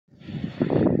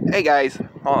Hey guys,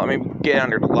 hold on, let me get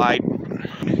under the light.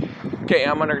 Okay,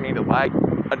 I'm underneath the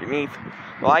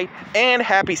light, and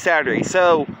happy Saturday.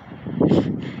 So,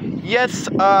 yes,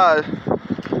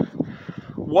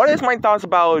 what is my thoughts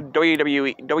about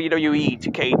WWE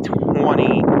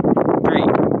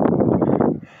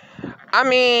 2K23? I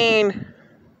mean,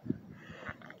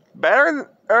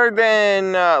 better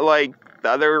than, like, the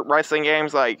other wrestling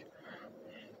games, like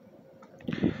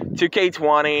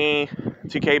 2K20,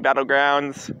 2K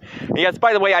Battlegrounds. And yes,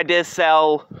 by the way, I did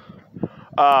sell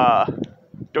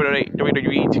WWE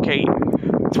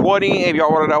 2K20. If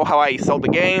y'all want to know how I sold the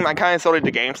game, I kind of sold it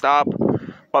to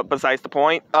GameStop, but besides the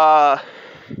point.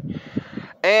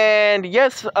 And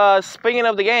yes, speaking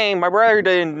of the game, my brother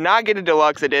did not get a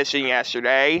deluxe edition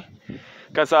yesterday,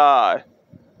 because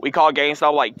we called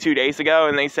GameStop like 2 days ago,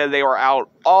 and they said they were out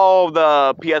all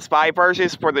the PS5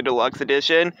 versions for the deluxe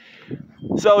edition.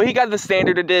 So he got the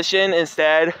standard edition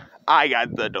instead. I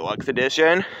got the deluxe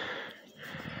edition.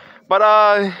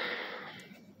 But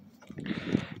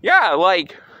yeah,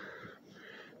 like,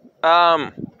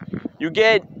 you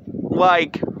get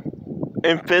like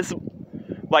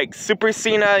like Super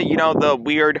Cena, you know, the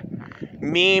weird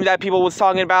meme that people was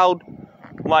talking about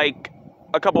like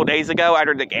a couple days ago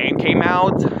after the game came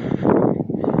out.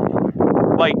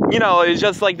 Like, you know, it's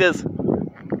just like this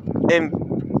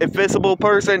invisible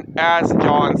person as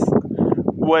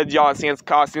with John Cena's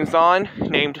costumes on,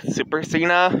 named Super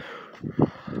Cena.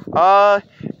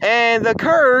 And the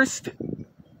cursed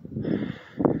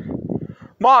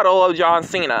model of John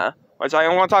Cena, which I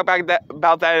want to talk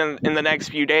about that in the next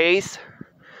few days,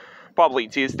 probably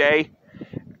Tuesday.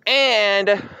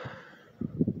 And,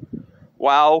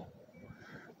 well,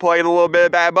 played a little bit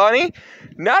of Bad Bunny.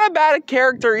 Not a bad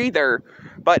character either.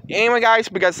 But anyway, guys,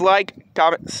 because like,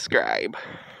 comment, subscribe.